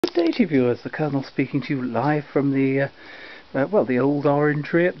Good day to you viewers, the Colonel speaking to you live from the the old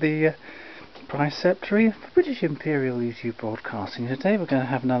Orangery at the Preceptory for British Imperial YouTube Broadcasting. Today we're going to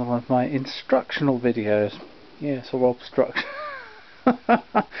have another one of my instructional videos. Yes, or obstruction.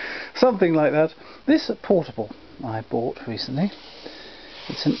 Something like that. This portable I bought recently.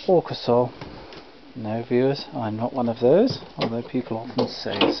 It's an Orchorsol. No viewers, I'm not one of those, although people often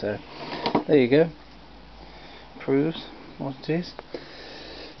say so. There you go. Proves what it is.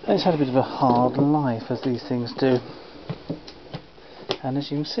 It's had a bit of a hard life, as these things do, and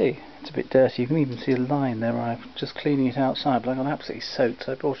as you can see, it's a bit dirty. You can even see a line there. I'm just cleaning it outside, but I got absolutely soaked,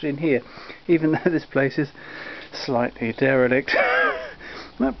 so I brought it in here, even though this place is slightly derelict.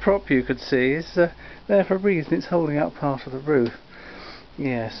 That prop you could see is there for a reason. It's holding up part of the roof.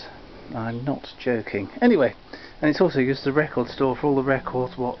 Yes, I'm not joking. Anyway, and it's also used as a record store for all the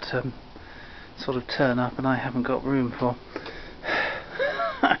records what sort of turn up and I haven't got room for.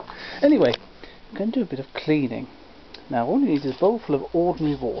 Anyway, I'm going to do a bit of cleaning. Now all you need is a bowl full of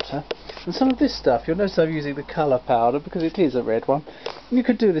ordinary water and some of this stuff. You'll notice I'm using the colour powder because it is a red one. You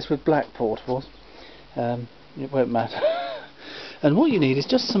could do this with black portables. It won't matter. And what you need is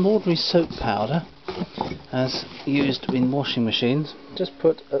just some ordinary soap powder as used in washing machines. Just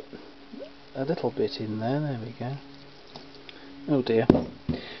put a little bit in there. There we go. Oh dear.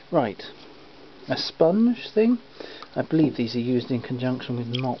 Right. A sponge thing. I believe these are used in conjunction with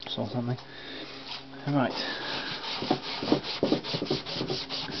mops or something. Right.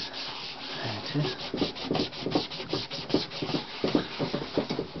 There it is.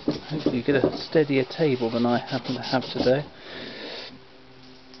 Hopefully you get a steadier table than I happen to have today.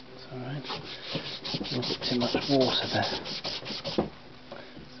 It's alright. A little bit too much water there.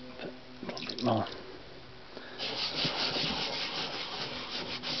 Put a little bit more.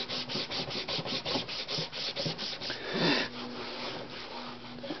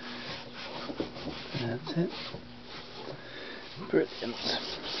 That's it. Brilliant.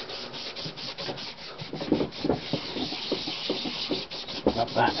 Rub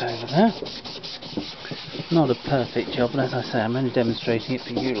that over there. Not a perfect job, but as I say, I'm only demonstrating it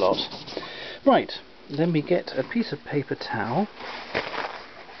for you lot. Right, then we get a piece of paper towel.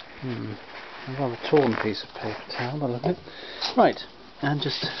 A rather torn piece of paper towel, by the look at it. Right, and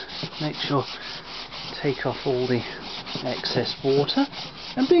just make sure, take off all the excess water,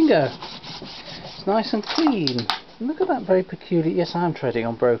 and bingo! It's nice and clean. Look at that very peculiar. Yes, I'm treading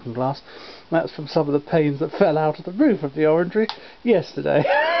on broken glass. That's from some of the panes that fell out of the roof of the Orangery yesterday.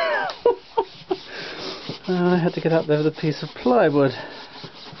 I had to get up there with a piece of plywood.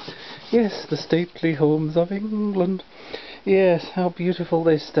 Yes, the stately homes of England. Yes, how beautiful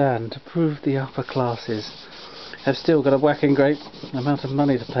they stand to prove the upper classes have still got a whacking great amount of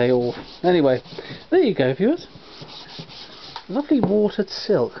money to pay off. Anyway, there you go, viewers. Lovely watered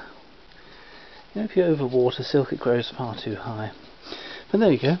silk. You know, if you overwater silk, it grows far too high. But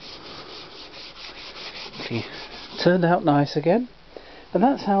there you go. Okay. Turned out nice again. And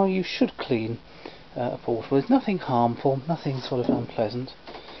that's how you should clean a portable. There's nothing harmful, nothing sort of unpleasant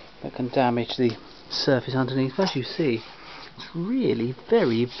that can damage the surface underneath. As you see, it's really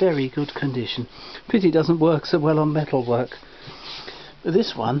very, very good condition. Pity it doesn't work so well on metal work. But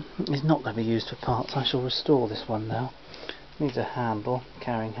this one is not going to be used for parts. I shall restore this one now. Needs a handle,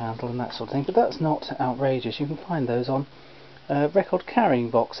 carrying handle and that sort of thing, but that's not outrageous. You can find those on record carrying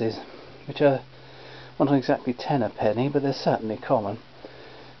boxes, which are, well, not exactly 10 a penny, but they're certainly common.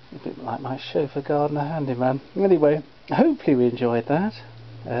 A bit like my chauffeur gardener handyman. Anyway, hopefully we enjoyed that.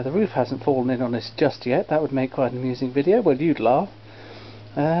 The roof hasn't fallen in on us just yet. That would make quite an amusing video. Well, you'd laugh.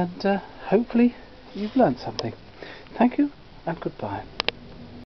 And hopefully you've learnt something. Thank you and goodbye.